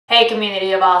Hey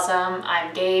community of awesome,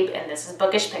 I'm Gabe and this is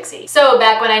Bookish Pixie. So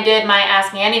back when I did my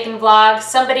Ask Me Anything vlog,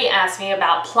 somebody asked me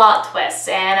about plot twists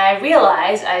and I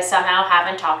realized I somehow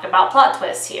haven't talked about plot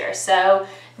twists here, so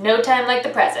no time like the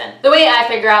present. The way I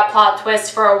figure out plot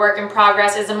twists for a work in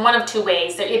progress is in one of two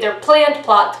ways. They're either planned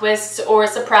plot twists or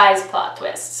surprise plot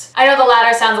twists. I know the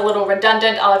latter sounds a little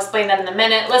redundant, I'll explain that in a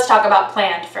minute. Let's talk about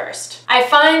planned first. I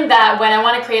find that when I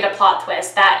want to create a plot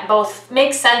twist that both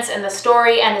makes sense in the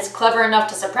story and is clever enough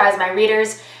to surprise my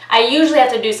readers, I usually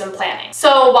have to do some planning.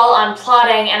 So while I'm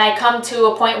plotting and I come to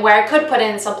a point where I could put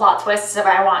in some plot twists if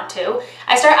I want to,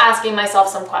 I start asking myself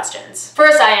some questions.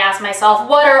 First, I ask myself,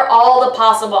 what are all the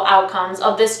possible outcomes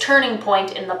of this turning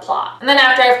point in the plot? And then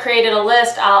after I've created a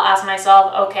list, I'll ask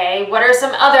myself, okay, what are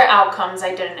some other outcomes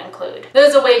I didn't include?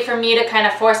 There's a way for me to kind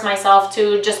of force myself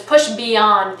to just push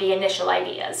beyond the initial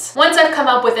ideas. Once I've come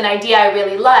up with an idea I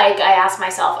really like, I ask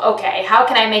myself, okay, how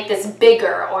can I make this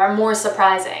bigger or more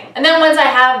surprising? And then once I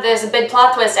have this big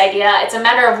plot twist idea, it's a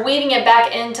matter of weaving it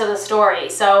back into the story.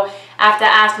 So I have to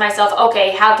ask myself, okay,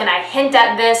 how can I hint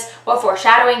at this? What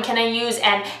foreshadowing can I use?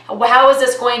 And how is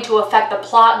this going to affect the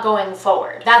plot going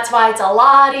forward? That's why it's a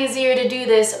lot easier to do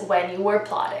this when you were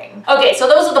plotting. Okay, so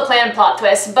those are the planned plot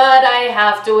twists, but I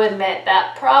have to admit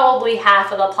that probably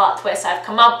half of the plot twists I've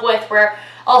come up with were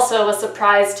also a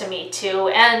surprise to me too,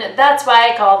 and that's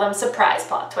why I call them surprise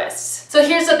plot twists. So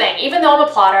here's the thing, even though I'm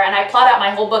a plotter and I plot out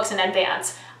my whole books in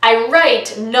advance, I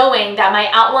write knowing that my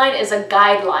outline is a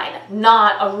guideline,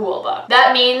 not a rule book.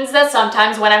 That means that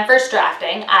sometimes when I'm first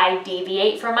drafting, I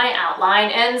deviate from my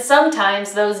outline, and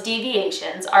sometimes those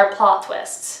deviations are plot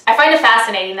twists. I find it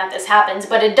fascinating that this happens,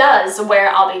 but it does, where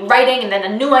I'll be writing and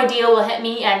then a new idea will hit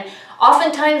me, and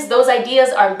oftentimes those ideas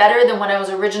are better than what I was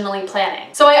originally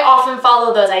planning. So I often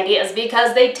follow those ideas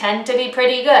because they tend to be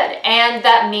pretty good, and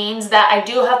that means that I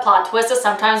do have plot twists that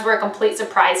sometimes were a complete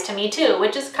surprise to me too,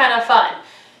 which is kind of fun.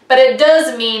 But it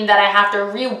does mean that I have to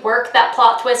rework that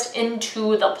plot twist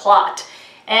into the plot.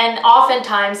 And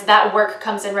oftentimes that work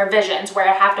comes in revisions where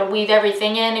I have to weave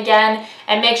everything in again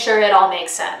and make sure it all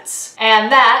makes sense.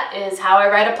 And that is how I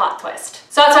write a plot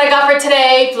twist. So that's what I got for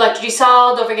today. If you liked what you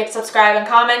saw, don't forget to subscribe and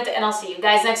comment, and I'll see you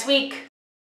guys next week.